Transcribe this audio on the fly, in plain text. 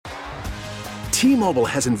T-Mobile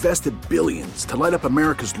has invested billions to light up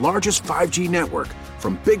America's largest 5G network,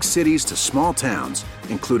 from big cities to small towns,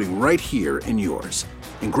 including right here in yours.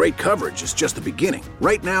 And great coverage is just the beginning.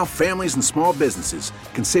 Right now, families and small businesses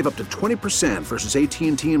can save up to 20% versus AT&T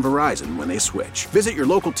and Verizon when they switch. Visit your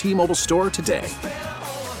local T-Mobile store today.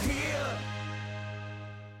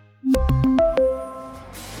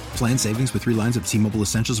 Plan savings with 3 lines of T-Mobile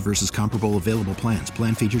Essentials versus comparable available plans.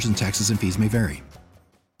 Plan features and taxes and fees may vary.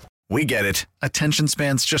 We get it. Attention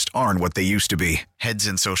spans just aren't what they used to be. Heads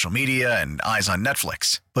in social media and eyes on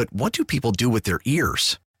Netflix. But what do people do with their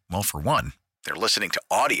ears? Well, for one, they're listening to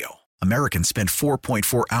audio. Americans spend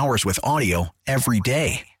 4.4 hours with audio every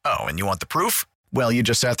day. Oh, and you want the proof? Well, you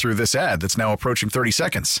just sat through this ad that's now approaching 30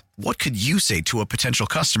 seconds. What could you say to a potential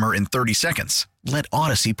customer in 30 seconds? Let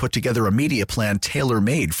Odyssey put together a media plan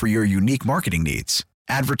tailor-made for your unique marketing needs.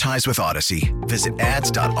 Advertise with Odyssey. Visit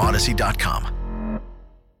ads.odyssey.com.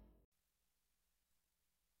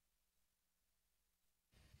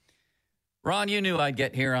 Ron, you knew I'd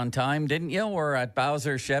get here on time, didn't you? We're at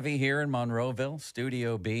Bowser Chevy here in Monroeville,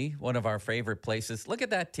 Studio B, one of our favorite places. Look at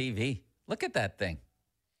that TV. Look at that thing.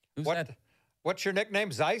 Who's that? What's your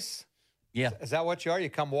nickname, Zeiss? Yeah. Is that what you are? You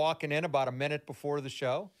come walking in about a minute before the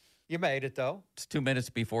show? You made it, though. It's 2 minutes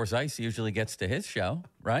before Zeiss usually gets to his show,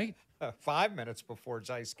 right? 5 minutes before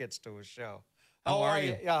Zeiss gets to his show. How are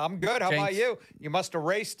you? Yeah, I'm good. How about you? You must have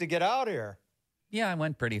raced to get out here. Yeah, I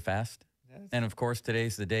went pretty fast. And, of course,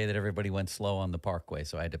 today's the day that everybody went slow on the Parkway,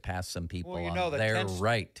 so I had to pass some people on their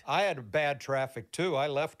right. I had bad traffic, too. I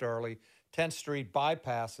left early. 10th Street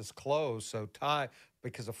bypass is closed, so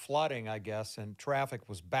because of flooding, I guess, and traffic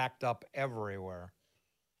was backed up everywhere.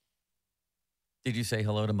 Did you say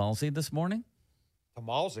hello to Malsey this morning? To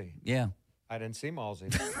Malsey? Yeah. I didn't see Malsey.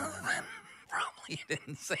 Probably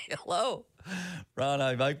didn't say hello. Ron,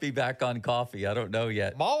 I might be back on coffee. I don't know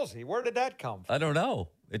yet. Malsey, where did that come from? I don't know.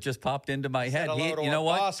 It just popped into my head. You know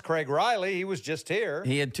what? Boss, Craig Riley, he was just here.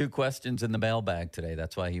 He had 2 questions in the mailbag today.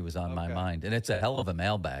 That's why he was on my mind. And it's a hell of a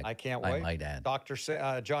mailbag. I can't wait. I might add.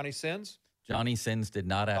 Johnny Sins? Johnny Sins did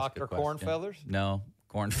not ask a question. Dr. Cornfeathers? No.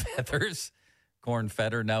 Cornfeathers?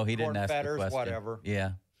 Cornfetter? No, he didn't ask a question. Whatever.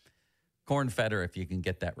 Yeah. Cornfetter, if you can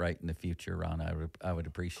get that right in the future, Ron, I would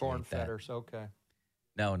appreciate that. Cornfetters, okay.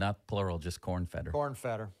 No, not plural, just cornfetter.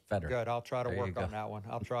 Cornfetter. Fetter. Good. I'll try to work on that one.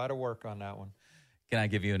 I'll try to work on that one. Can I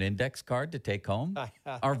give you an index card to take home?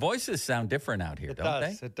 Our voices sound different out here, don't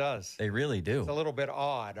they? It does. They really do. It's a little bit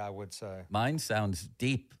odd, I would say. Mine sounds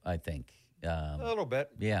deep, I think. A little bit.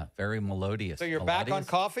 Yeah, very melodious. So you're back on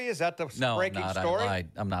coffee? Is that the breaking story? No,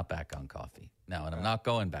 I'm not back on coffee. No, and I'm not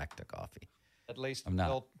going back to coffee. At least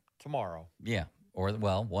until tomorrow. Yeah, or,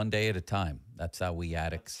 one day at a time. That's how we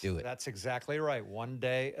addicts do it. That's exactly right. One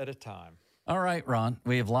day at a time. All right, Ron,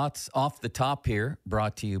 we have lots off the top here,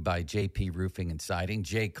 brought to you by JP Roofing and Siding.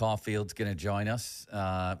 Jay Caulfield's going to join us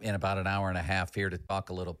in about an hour and a half here to talk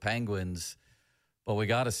a little Penguins. But we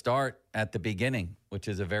got to start at the beginning, which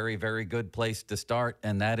is a very, very good place to start,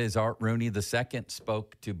 and that is Art Rooney II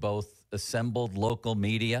spoke to both assembled local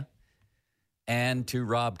media and to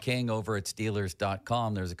Rob King over at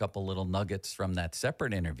Steelers.com. There's a couple little nuggets from that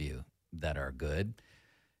separate interview that are good.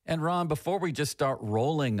 And, Ron, before we just start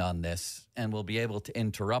rolling on this, and we'll be able to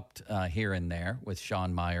interrupt here and there with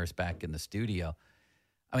Sean Myers back in the studio,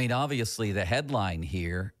 I mean, obviously the headline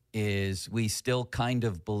here is we still kind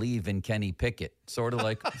of believe in Kenny Pickett, sort of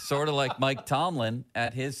like Mike Tomlin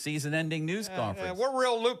at his season-ending news conference. We're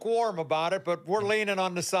real lukewarm about it, but we're leaning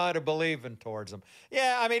on the side of believing towards him.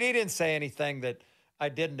 Yeah, I mean, he didn't say anything that I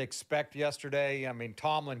didn't expect yesterday. I mean,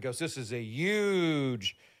 Tomlin goes, this is a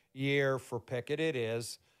huge year for Pickett. It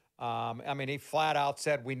is. I mean, he flat out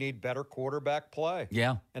said we need better quarterback play.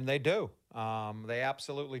 Yeah. And they do. They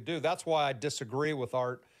absolutely do. That's why I disagree with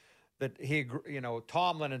Art that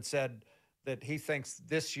Tomlin had said that he thinks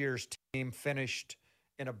this year's team finished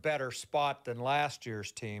in a better spot than last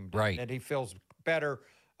year's team did. Right. And he feels better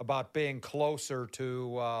about being closer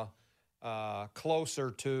to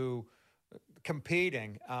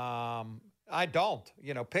competing. I don't.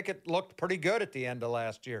 Pickett looked pretty good at the end of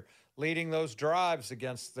last year, leading those drives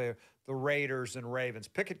against the Raiders and Ravens.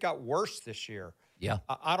 Pickett got worse this year. Yeah.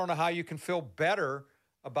 I don't know how you can feel better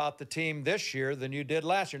about the team this year than you did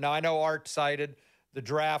last year. Now, I know Art cited the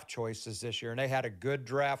draft choices this year, and they had a good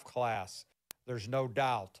draft class. There's no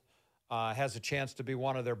doubt. Has a chance to be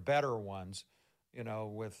one of their better ones,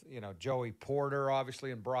 with, Joey Porter,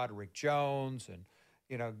 obviously, and Broderick Jones, and,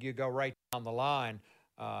 you go right down the line.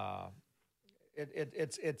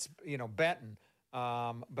 It's Benton.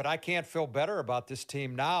 But I can't feel better about this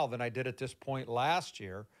team now than I did at this point last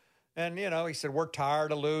year. And, he said, we're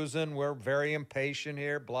tired of losing. We're very impatient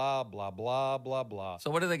here, blah, blah, blah, blah, blah. So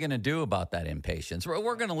what are they going to do about that impatience?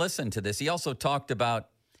 We're going to listen to this. He also talked about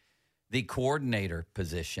the coordinator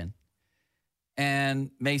position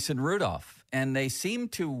and Mason Rudolph. And they seem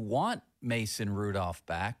to want Mason Rudolph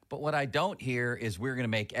back. But what I don't hear is we're going to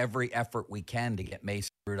make every effort we can to get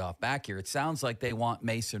Mason Rudolph back here. It sounds like they want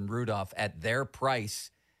Mason Rudolph at their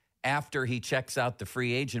price after he checks out the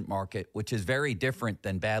free agent market, which is very different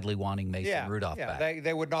than badly wanting Mason Rudolph back.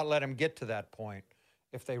 They would not let him get to that point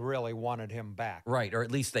if they really wanted him back. Right, or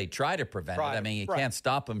at least they try to prevent it. I mean, you can't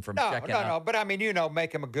stop him from checking out. No, but I mean,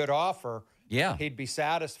 make him a good offer. Yeah. He'd be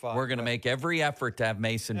satisfied. We're going to make every effort to have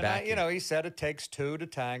Mason back. He said it takes two to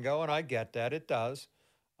tango, and I get that. It does.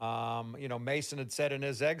 Mason had said in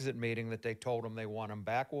his exit meeting that they told him they want him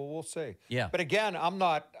back. Well, we'll see. Yeah. But again, I'm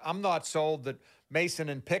not sold that Mason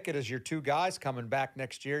and Pickett as your two guys coming back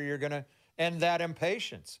next year, you're going to end that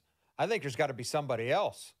impatience. I think there's got to be somebody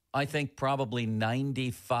else. I think probably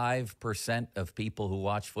 95% of people who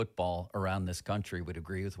watch football around this country would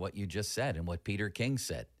agree with what you just said and what Peter King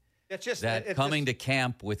said. It's just that coming to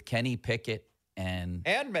camp with Kenny Pickett and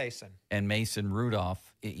Mason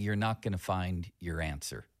Rudolph, you're not going to find your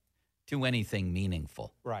answer to anything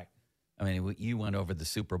meaningful. Right. I mean, you went over the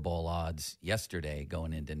Super Bowl odds yesterday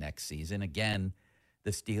going into next season. Again,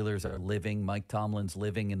 the Steelers are Mike Tomlin's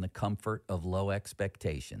living in the comfort of low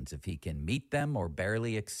expectations. If he can meet them or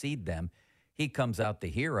barely exceed them, he comes out the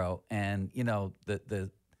hero. And,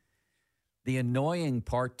 the annoying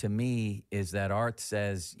part to me is that Art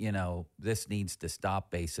says, this needs to stop,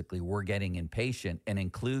 basically. We're getting impatient, and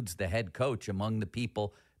includes the head coach among the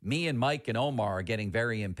people. Me and Mike and Omar are getting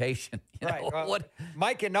very impatient. What?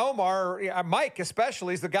 Mike and Omar, Mike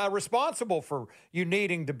especially, is the guy responsible for you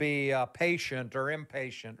needing to be patient or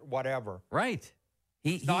impatient, whatever. Right.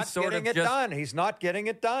 He's not getting it done. He's not getting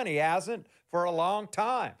it done. He hasn't for a long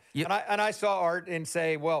time. Yep. And I saw Art and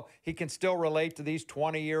say, well, he can still relate to these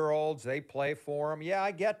 20-year-olds. They play for him. Yeah, I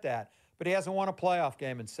get that. But he hasn't won a playoff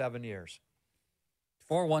game in 7 years.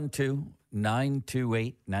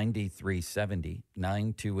 412-928-9370.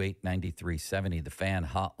 928-9370, the fan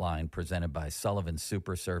hotline presented by Sullivan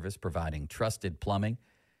Super Service, providing trusted plumbing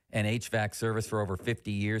and HVAC service for over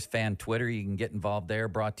 50 years. Fan Twitter, you can get involved there.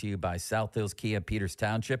 Brought to you by South Hills Kia, Peters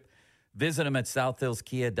Township. Visit them at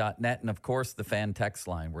southhillskia.net. And, of course, the fan text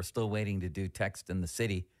line. We're still waiting to do text in the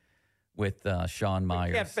city with Sean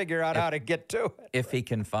Myers. Can't figure out how to get to it. If he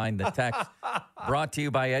can find the text. Brought to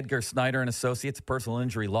you by Edgar Snyder and Associates, a personal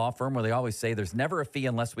injury law firm, where they always say there's never a fee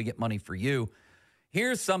unless we get money for you.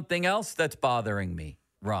 Here's something else that's bothering me,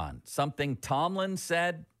 Ron. Something Tomlin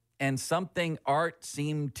said and something Art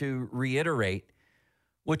seemed to reiterate,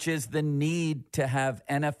 which is the need to have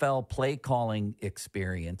NFL play calling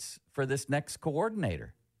experience for this next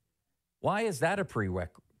coordinator. Why is that a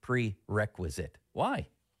prerequisite? Why?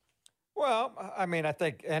 Well, I mean, I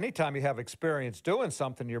think anytime you have experience doing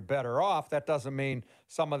something, you're better off. That doesn't mean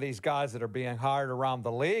some of these guys that are being hired around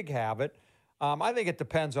the league have it. I think it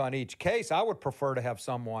depends on each case. I would prefer to have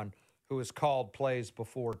someone who has called plays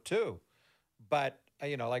before, too. But,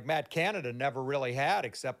 like Matt Canada never really had,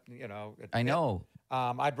 except, I know.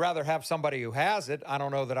 I'd rather have somebody who has it. I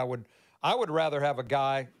don't know that I would rather have a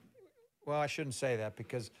guy. Well, I shouldn't say that,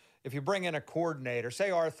 because if you bring in a coordinator,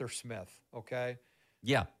 say Arthur Smith, okay?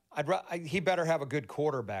 Yeah. He better have a good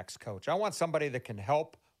quarterbacks coach. I want somebody that can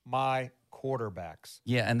help my quarterbacks.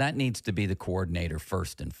 Yeah, and that needs to be the coordinator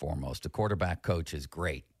first and foremost. A quarterback coach is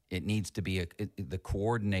great. It needs to be the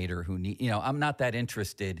coordinator who I'm not that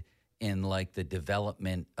interested in like the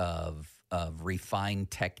development of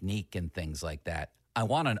refined technique and things like that. I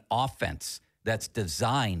want an offense that's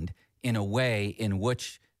designed in a way in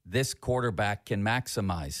which this quarterback can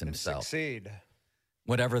maximize himself. And succeed.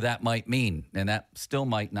 Whatever that might mean, and that still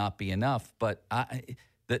might not be enough. But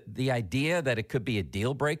the idea that it could be a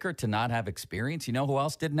deal breaker to not have experience. You know who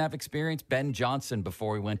else didn't have experience? Ben Johnson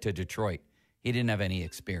before he went to Detroit. He didn't have any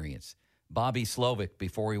experience. Bobby Slovic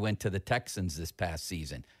before he went to the Texans this past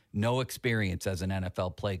season. No experience as an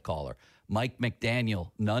NFL play caller. Mike McDaniel,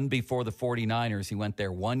 none before the 49ers. He went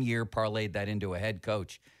there 1 year, parlayed that into a head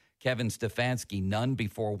coach. Kevin Stefanski, none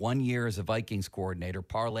before 1 year as a Vikings coordinator,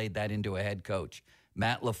 parlayed that into a head coach.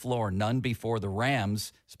 Matt LaFleur, none before the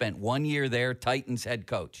Rams, spent 1 year there, Titans head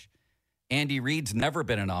coach. Andy Reid's never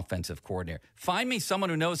been an offensive coordinator. Find me someone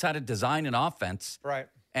who knows how to design an offense, right,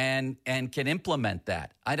 and can implement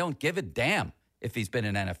that. I don't give a damn if he's been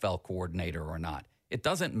an NFL coordinator or not. It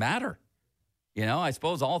doesn't matter. I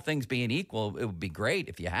suppose all things being equal, it would be great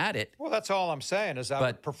if you had it. Well, that's all I'm saying is I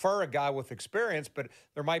would prefer a guy with experience, but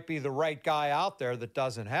there might be the right guy out there that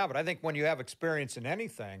doesn't have it. I think when you have experience in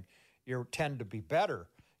anything, you tend to be better.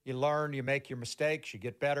 You learn, you make your mistakes, you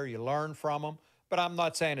get better, you learn from them. But I'm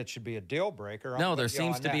not saying it should be a deal breaker. No, there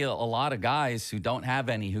seems to be a lot of guys who don't have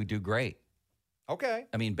any who do great. Okay.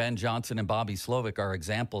 I mean, Ben Johnson and Bobby Slovic are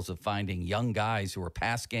examples of finding young guys who are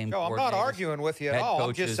pass game coordinators. I'm not arguing with you at all.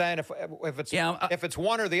 Coaches. I'm just saying if it's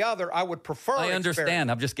one or the other, I would prefer I understand.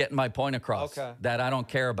 experience. I'm just getting my point across. Okay. That I don't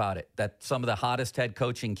care about it. That some of the hottest head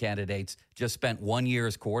coaching candidates just spent 1 year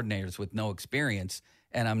as coordinators with no experience.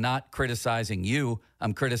 And I'm not criticizing you.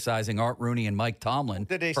 I'm criticizing Art Rooney and Mike Tomlin.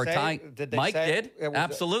 Did they say? Mike did? It was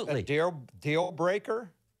Absolutely. A deal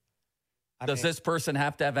breaker? Does this person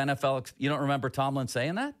have to have NFL? You don't remember Tomlin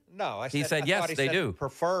saying that? No. He said yes, they do.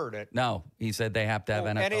 Preferred it. No, he said they have to have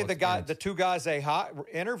NFL Any of the experience. the two guys they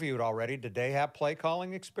interviewed already, did they have play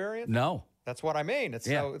calling experience? No. That's what I mean.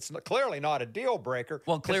 It's clearly not a deal breaker.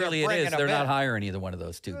 Well, clearly it is. They're not hiring either one of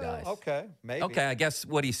those two guys. Okay, maybe. Okay, I guess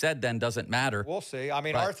what he said then doesn't matter. We'll see. I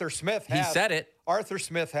mean, But Arthur Smith he said it. Arthur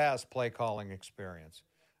Smith has play calling experience.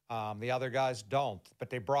 The other guys don't, but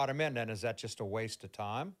they brought him in. Then is that just a waste of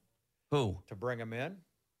time? Who? To bring him in?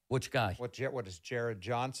 Which guy? What is Jared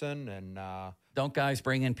Johnson and? Don't guys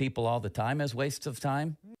bring in people all the time as wastes of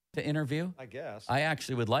time to interview? I guess. I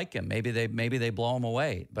actually would like him. Maybe they blow him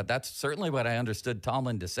away. But that's certainly what I understood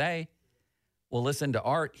Tomlin to say. Well, listen to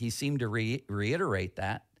Art. He seemed to reiterate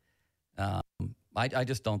that. I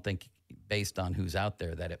just don't think, based on who's out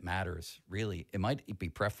there, that it matters, really. It might be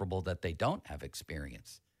preferable that they don't have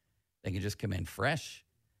experience. They can just come in fresh,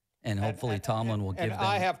 and hopefully Tomlin will give them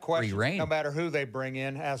I have questions, free rein. no matter who they bring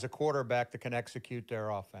in as a quarterback that can execute their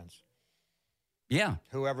offense. Yeah.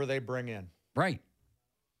 Whoever they bring in. Right.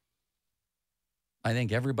 I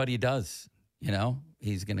think everybody does. You know,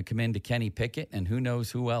 he's going to come into Kenny Pickett, and who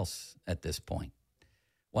knows who else at this point.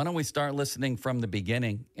 Why don't we start listening from the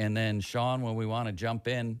beginning, and then, Sean, when we want to jump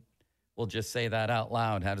in, we'll just say that out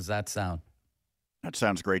loud. How does that sound? That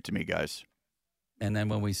sounds great to me, guys. And then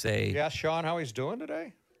when we say... You asked Sean how he's doing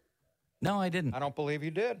today? No, I didn't. I don't believe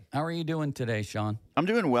you did. How are you doing today, Sean? I'm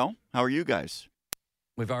doing well. How are you guys?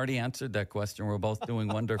 We've already answered that question. We're both doing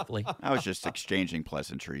wonderfully. I was just exchanging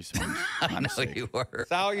pleasantries. I know you were.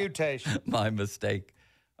 Salutations. My mistake.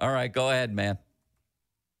 All right, go ahead, man.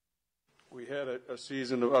 We had a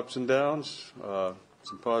season of ups and downs,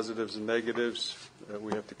 some positives and negatives that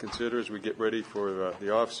we have to consider as we get ready for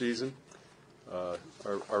the off season.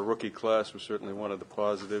 Our rookie class was certainly one of the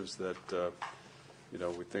positives that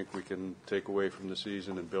we think we can take away from the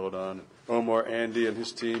season and build on. Omar, Andy, and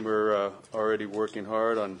his team are already working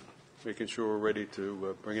hard on making sure we're ready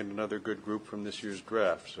to bring in another good group from this year's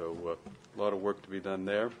draft. So a lot of work to be done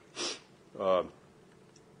there. In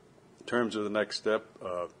terms of the next step,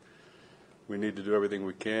 we need to do everything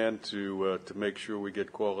we can to make sure we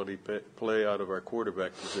get quality play out of our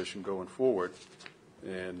quarterback position going forward.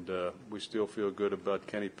 And we still feel good about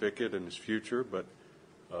Kenny Pickett and his future, but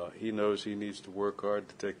he knows he needs to work hard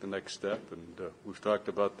to take the next step, and we've talked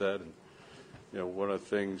about that. And one of the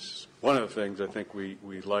things I think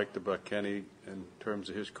we liked about Kenny in terms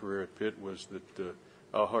of his career at Pitt was that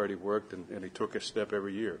how hard he worked, and he took a step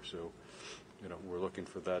every year. So, we're looking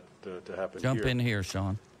for that to happen. Jump in here,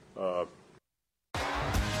 Sean.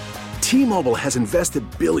 T-Mobile has invested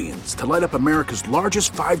billions to light up America's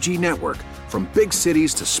largest 5G network, from big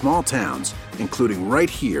cities to small towns, including right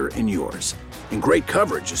here in yours. And great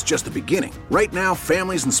coverage is just the beginning. Right now,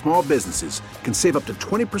 families and small businesses can save up to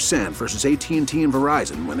 20% versus AT&T and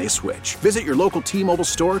Verizon when they switch. Visit your local T-Mobile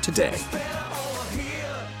store today.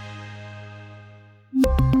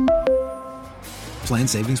 Plan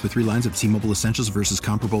savings with 3 lines of T-Mobile Essentials versus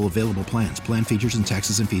comparable available plans. Plan features and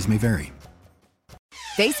taxes and fees may vary.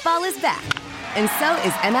 Baseball is back, and so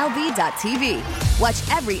is MLB.tv.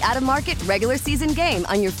 Watch every out-of-market regular season game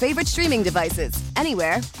on your favorite streaming devices,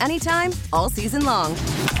 anywhere, anytime, all season long.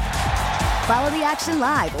 Follow the action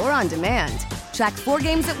live or on demand. Track 4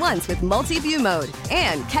 games at once with multi-view mode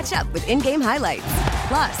and catch up with in-game highlights.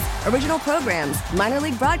 Plus, original programs, minor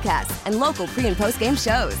league broadcasts, and local pre- and post-game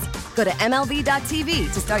shows. Go to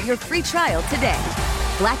MLB.tv to start your free trial today.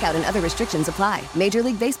 Blackout and other restrictions apply. Major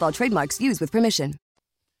League Baseball trademarks used with permission.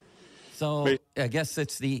 So I guess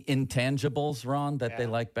it's the intangibles, Ron, that they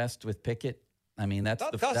like best with Pickett. I mean,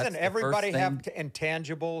 doesn't everybody have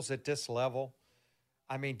intangibles at this level?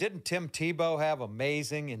 I mean, didn't Tim Tebow have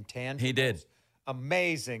amazing intangibles? He did.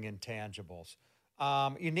 Amazing intangibles.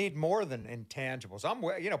 You need more than intangibles.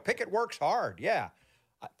 Pickett works hard. Yeah.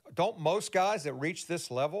 Don't most guys that reach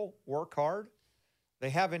this level work hard?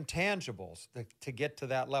 They have intangibles to get to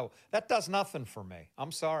that level. That does nothing for me.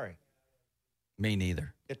 I'm sorry. Me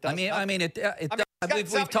neither. It does. It does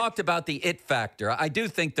We've talked about the it factor. I do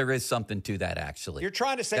think there is something to that, actually. You're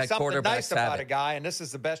trying to say that something nice about a guy, and this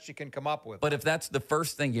is the best you can come up with. But if that's the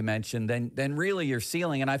first thing you mentioned, then really your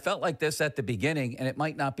ceiling, and I felt like this at the beginning, and it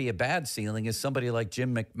might not be a bad ceiling, is somebody like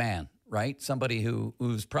Jim McMahon, right? Somebody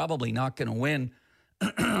who's probably not going to win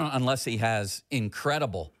unless he has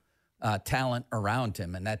incredible talent around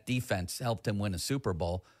him, and that defense helped him win a Super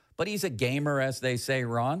Bowl. But he's a gamer, as they say,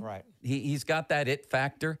 Ron. Right. He's got that it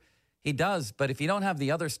factor. He does, but if you don't have the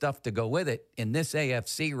other stuff to go with it in this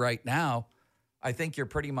AFC right now, I think you're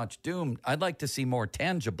pretty much doomed. I'd like to see more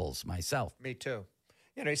tangibles myself. Me too.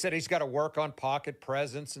 He said he's got to work on pocket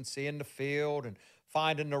presence and seeing the field and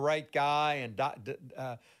finding the right guy and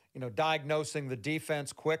diagnosing the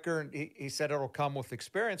defense quicker. And he said it'll come with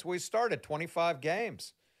experience. We started 25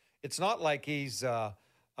 games. It's not like he's a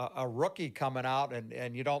rookie coming out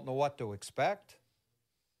and you don't know what to expect.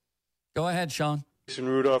 Go ahead, Sean. Mason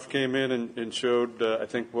Rudolph came in and showed, I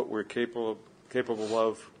think, what we're capable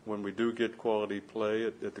of when we do get quality play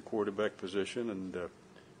at the quarterback position, and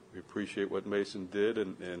we appreciate what Mason did,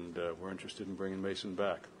 and we're interested in bringing Mason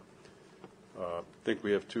back. I think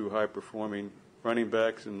we have two high-performing running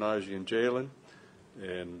backs in Najee and Jalen,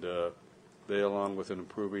 and they, along with an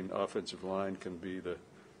improving offensive line, can be the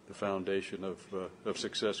foundation of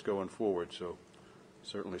success going forward. So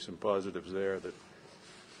certainly some positives there that,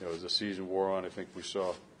 as the season wore on, I think we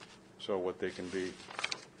saw what they can be.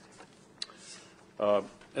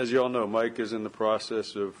 As you all know, Mike is in the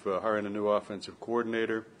process of hiring a new offensive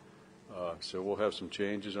coordinator. So we'll have some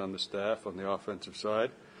changes on the staff on the offensive side.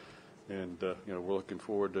 And, we're looking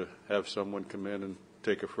forward to have someone come in and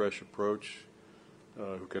take a fresh approach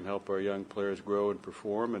who can help our young players grow and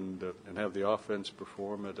perform and have the offense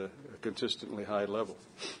perform at a consistently high level.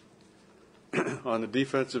 On the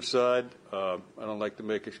defensive side, I don't like to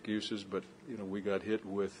make excuses, but we got hit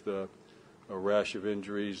with a rash of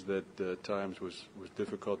injuries that at times was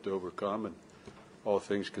difficult to overcome. And all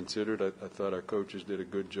things considered, I thought our coaches did a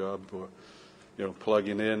good job,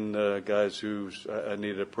 plugging in guys who I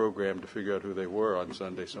needed a program to figure out who they were on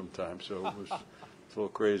Sunday sometimes. So it was a little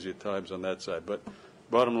crazy at times on that side. But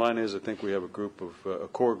bottom line is, I think we have a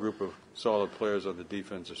core group of solid players on the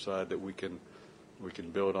defensive side that we can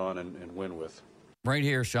build on and win with. Right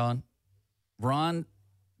here, Sean. Ron,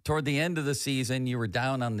 toward the end of the season, you were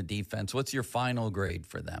down on the defense. What's your final grade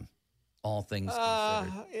for them, all things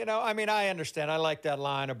considered? I understand. I like that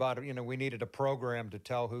line about, we needed a program to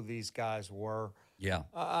tell who these guys were. Yeah.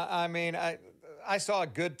 I saw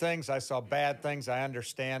good things. I saw bad things. I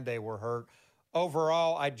understand they were hurt.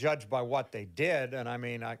 Overall, I judge by what they did, and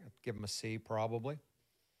I give them a C probably.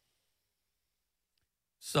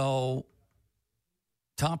 So,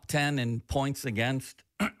 top 10 in points against,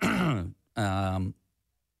 top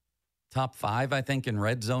 5, I think, in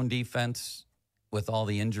red zone defense with all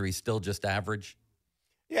the injuries, still just average.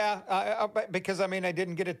 Yeah, because I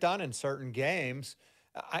didn't get it done in certain games.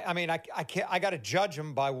 I got to judge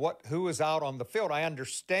them by who is out on the field. I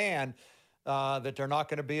understand that they're not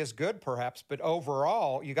going to be as good, perhaps, but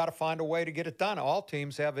overall, you got to find a way to get it done. All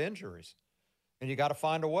teams have injuries, and you got to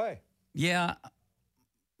find a way. Yeah.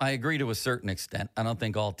 I agree to a certain extent. I don't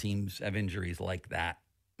think all teams have injuries like that.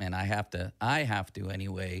 And I have to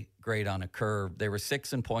anyway, grade on a curve. They were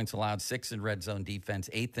 6th in points allowed, 6th in red zone defense,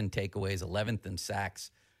 8th in takeaways, 11th in sacks,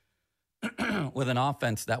 with an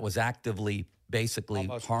offense that was actively basically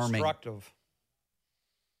almost harming. Destructive.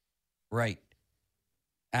 Right.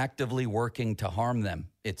 Actively working to harm them,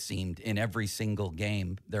 it seemed, in every single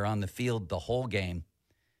game. They're on the field the whole game.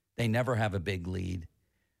 They never have a big lead.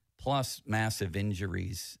 Plus massive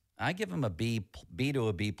injuries. I give them a B to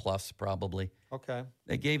a B plus probably. Okay.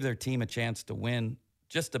 They gave their team a chance to win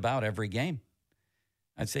just about every game.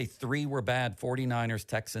 I'd say 3 were bad, 49ers,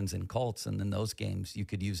 Texans, and Colts, and in those games you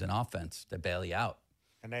could use an offense to bail you out.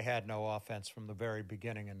 And they had no offense from the very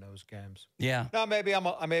beginning in those games. Yeah. Now maybe I'm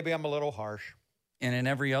a little harsh. And in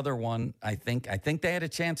every other one, I think they had a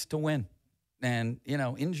chance to win. And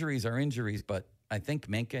injuries are injuries, but I think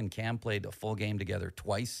Minka and Cam played a full game together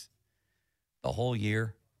twice the whole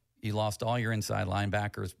year. You lost all your inside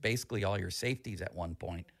linebackers, basically all your safeties at one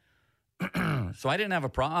point. So I didn't have a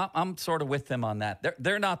problem. I'm sort of with them on that.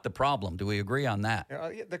 They're not the problem. Do we agree on that?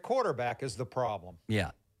 The quarterback is the problem.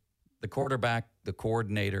 Yeah. The quarterback, the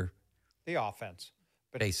coordinator. The offense.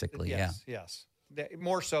 But basically, yes, yeah. Yes.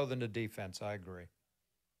 More so than the defense, I agree.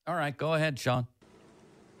 All right, go ahead, Sean.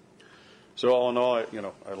 So all in all, I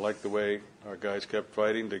like the way our guys kept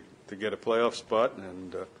fighting to get a playoff spot,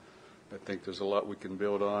 and I think there's a lot we can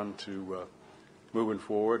build on to moving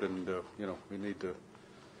forward, and we need to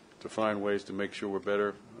find ways to make sure we're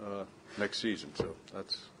better next season. So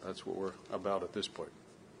that's what we're about at this point.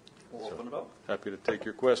 We'll open it up. Happy to take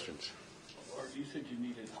your questions. Art, you said you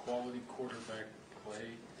needed quality quarterback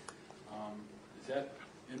play. Is that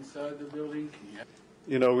inside the building?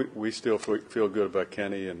 We still feel good about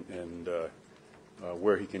Kenny and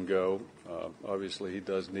where he can go. Obviously, he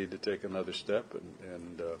does need to take another step,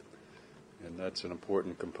 and that's an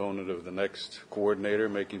important component of the next coordinator,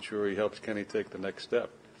 making sure he helps Kenny take the next step.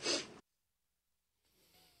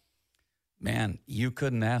 Man, you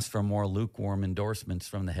couldn't ask for more lukewarm endorsements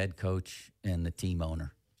from the head coach and the team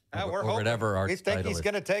owner. We're or whatever hoping. We Art's think title he's is.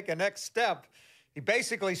 going to take a next step. He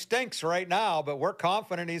basically stinks right now, but we're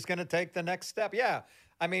confident he's going to take the next step. Yeah,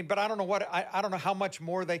 I mean, but I don't know I don't know how much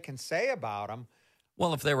more they can say about him.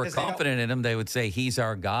 Well, if they were confident in him, they would say he's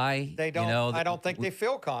our guy. They don't. I don't think they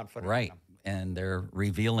feel confident. Right, in him. And they're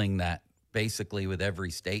revealing that basically with every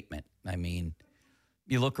statement. I mean,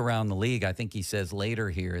 you look around the league, I think he says later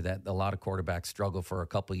here that a lot of quarterbacks struggle for a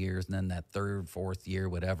couple years, and then that third, fourth year,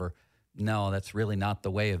 whatever. No, that's really not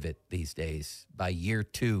the way of it these days. By year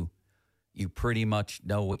 2, you pretty much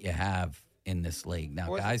know what you have in this league.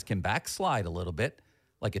 Now, guys can backslide a little bit,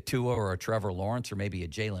 like a Tua or a Trevor Lawrence or maybe a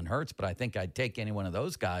Jalen Hurts, but I think I'd take any one of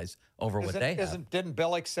those guys over what they have. Didn't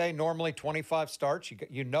Billick say normally 25 starts?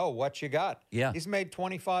 You know what you got. Yeah. He's made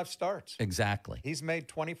 25 starts. Exactly. He's made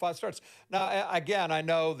 25 starts. Now, again, I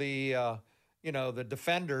know the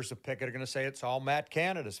defenders of Pickett are going to say it's all Matt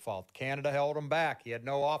Canada's fault. Canada held him back. He had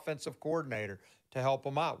no offensive coordinator to help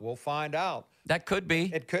him out. We'll find out. That could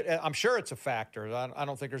be. It could. I'm sure it's a factor. I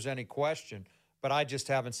don't think there's any question, but I just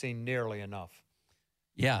haven't seen nearly enough.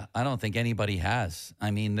 Yeah, I don't think anybody has.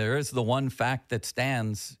 I mean, there is the one fact that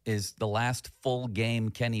stands is the last full game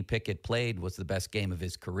Kenny Pickett played was the best game of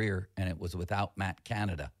his career, and it was without Matt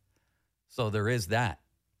Canada. So there is that,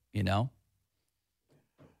 Yep,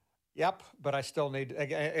 but I still need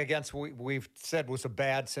against we've said was a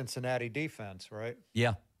bad Cincinnati defense, right?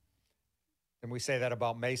 Yeah. And we say that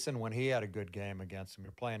about Mason when he had a good game against him.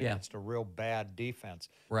 You're playing against a real bad defense.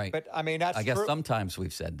 Right. But, I mean, that's I guess true. sometimes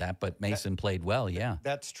we've said that, but Mason played well, yeah.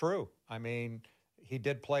 That's true. I mean, he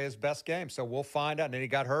did play his best game, so we'll find out. And then he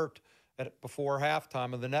got hurt before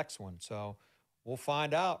halftime of the next one. So we'll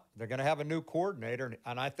find out. They're going to have a new coordinator,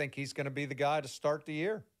 and I think he's going to be the guy to start the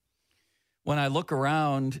year. When I look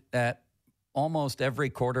around at almost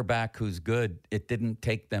every quarterback who's good, it didn't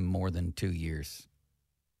take them more than 2 years.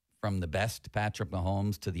 From the best, Patrick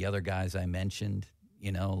Mahomes, to the other guys I mentioned,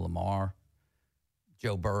 Lamar,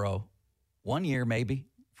 Joe Burrow. 1 year maybe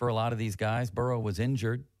for a lot of these guys. Burrow was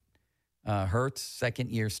injured. Hurts,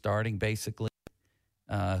 second year starting basically.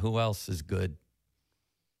 Who else is good?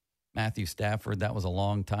 Matthew Stafford, that was a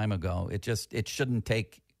long time ago. It shouldn't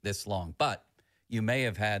take this long. But you may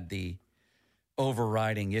have had the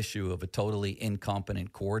overriding issue of a totally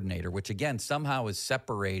incompetent coordinator, which again somehow is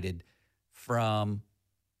separated from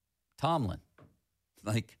Tomlin.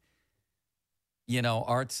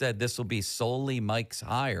 Art said this will be solely Mike's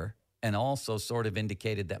hire and also sort of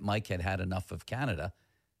indicated that Mike had enough of Canada.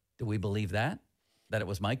 Do we believe that? That it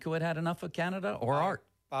was Mike who had enough of Canada or Art?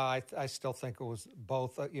 I still think it was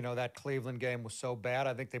both. That Cleveland game was so bad.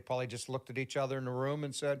 I think they probably just looked at each other in the room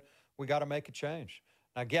and said, we got to make a change.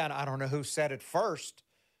 Again, I don't know who said it first,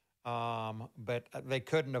 but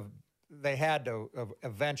they had to have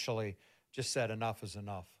eventually just said enough is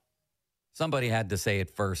enough. Somebody had to say it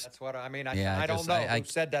first. That's what I mean. I don't know who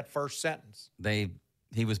said that first sentence.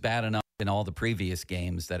 He was bad enough in all the previous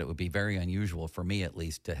games that it would be very unusual for me, at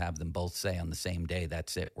least, to have them both say on the same day,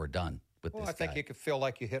 that's it, we're done with this guy. I think you could feel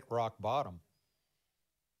like you hit rock bottom.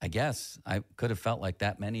 I guess. I could have felt like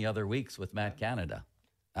that many other weeks with Matt Canada.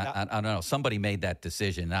 I don't know. Somebody made that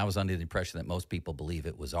decision, and I was under the impression that most people believe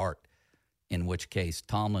it was Art, in which case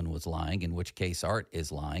Tomlin was lying, in which case Art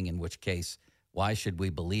is lying, in which case why should we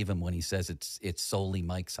believe him when he says it's solely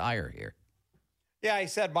Mike's hire here? Yeah, he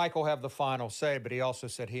said Mike will have the final say, but he also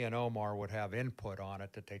said he and Omar would have input on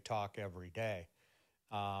it, that they talk every day.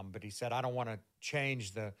 But he said, I don't want to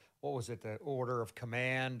change the order of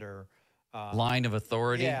command or line of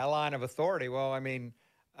authority? Yeah, line of authority. Well, I mean,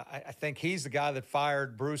 I think he's the guy that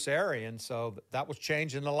fired Bruce Arians, so that was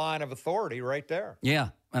changing the line of authority right there.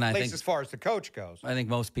 Yeah, and at least as far as the coach goes. I think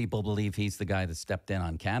most people believe he's the guy that stepped in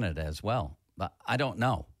on Canada as well. But I don't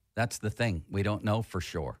know. That's the thing. We don't know for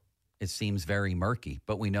sure. It seems very murky,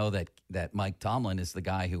 but we know that Mike Tomlin is the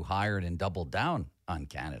guy who hired and doubled down on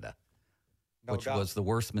Canada, which was the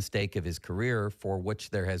worst mistake of his career, for which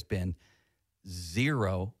there has been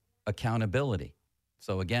zero accountability.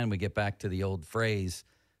 So again, we get back to the old phrase,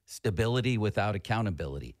 stability without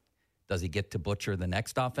accountability. Does he get to butcher the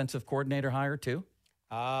next offensive coordinator hire too?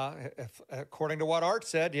 According to what Art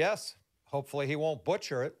said, yes. Hopefully he won't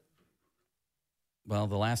butcher it. Well,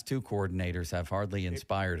 the last two coordinators have hardly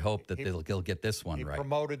inspired hope that he'll get this one right. He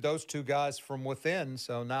promoted those two guys from within,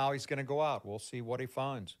 so now he's going to go out. We'll see what he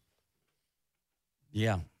finds.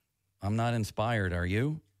 Yeah, I'm not inspired. Are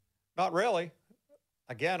you? Not really.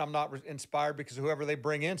 Again, I'm not inspired because whoever they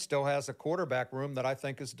bring in still has a quarterback room that I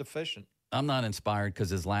think is deficient. I'm not inspired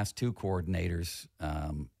because his last two coordinators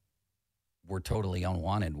were totally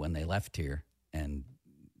unwanted when they left here, and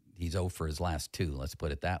he's 0 for his last two. Let's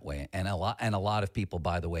put it that way. And a lot of people,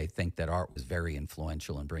 by the way, think that Art was very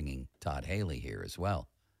influential in bringing Todd Haley here as well.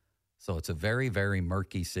 So it's a very, very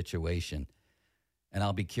murky situation, and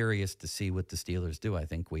I'll be curious to see what the Steelers do. I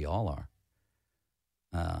think we all are.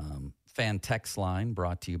 Fan text line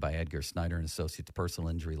brought to you by Edgar Snyder and Associates Personal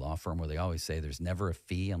Injury Law Firm, where they always say there's never a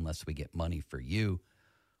fee unless we get money for you.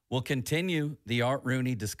 We'll continue the Art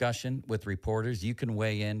Rooney discussion with reporters. You can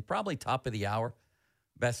weigh in probably top of the hour.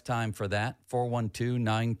 Best time for that,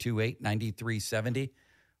 412-928-9370.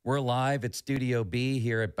 We're live at Studio B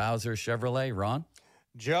here at Bowser Chevrolet. Ron?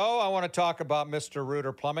 Joe, I want to talk about Mr.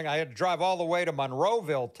 Reuter Plumbing. I had to drive all the way to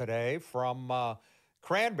Monroeville today from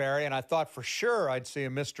Cranberry, and I thought for sure I'd see a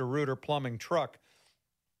Mr. Reuter Plumbing truck.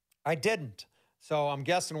 I didn't. So I'm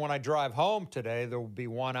guessing when I drive home today, there will be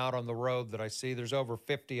one out on the road that I see. There's over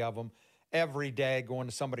 50 of them every day going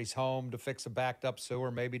to somebody's home to fix a backed up sewer,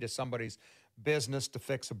 maybe to somebody's business to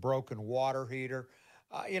fix a broken water heater.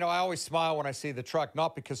 I always smile when I see the truck,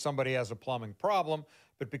 not because somebody has a plumbing problem,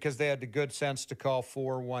 but because they had the good sense to call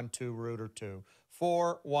 412-REUTER-2.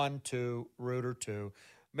 412-REUTER-2.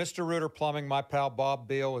 Mr. Reuter Plumbing, my pal Bob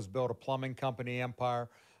Beal, has built a plumbing company empire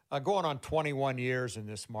going on 21 years in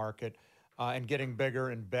this market and getting bigger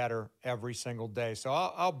and better every single day. So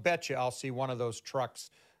I'll bet you I'll see one of those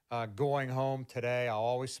trucks going home today. I'll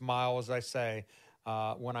always smile, as I say,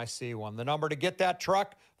 when I see one. The number to get that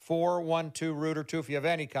truck, 412-REUTER-2. If you have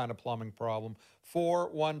any kind of plumbing problem,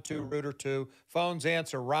 412-REUTER-2. Phones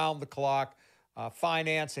answer round the clock.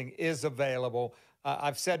 Financing is available.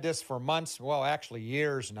 I've said this for months, well, actually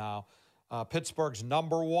years now. Pittsburgh's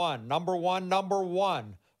number one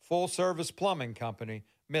full-service plumbing company,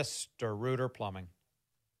 Mr. Reuter Plumbing.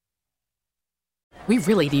 We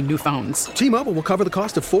really need new phones. T-Mobile will cover the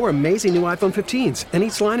cost of 4 amazing new iPhone 15s, and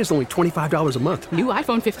each line is only $25 a month. New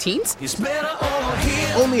iPhone 15s? It's better over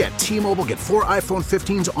here. Only at T-Mobile, get 4 iPhone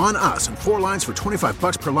 15s on us and 4 lines for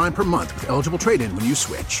 $25 per line per month with eligible trade-in when you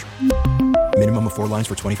switch. Minimum of 4 lines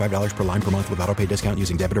for $25 per line per month with autopay discount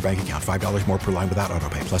using debit or bank account. $5 more per line without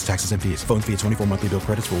autopay, plus taxes and fees. Phone fee at 24 monthly bill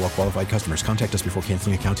credits for well-qualified customers. Contact us before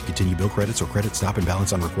canceling account to continue bill credits or credit stop and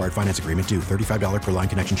balance on required finance agreement due. $35 per line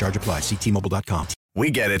connection charge applies. See T-Mobile.com.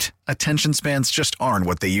 We get it. Attention spans just aren't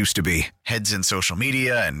what they used to be. Heads in social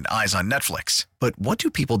media and eyes on Netflix. But what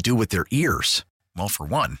do people do with their ears? Well, for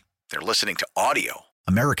one, they're listening to audio.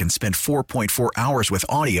 Americans spend 4.4 hours with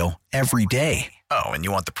audio every day. Oh, and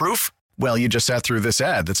you want the proof? Well, you just sat through this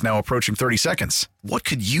ad that's now approaching 30 seconds. What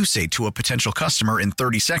could you say to a potential customer in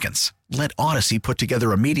 30 seconds? Let Odyssey put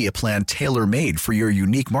together a media plan tailor-made for your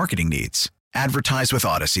unique marketing needs. Advertise with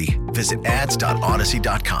Odyssey. Visit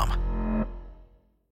ads.odyssey.com.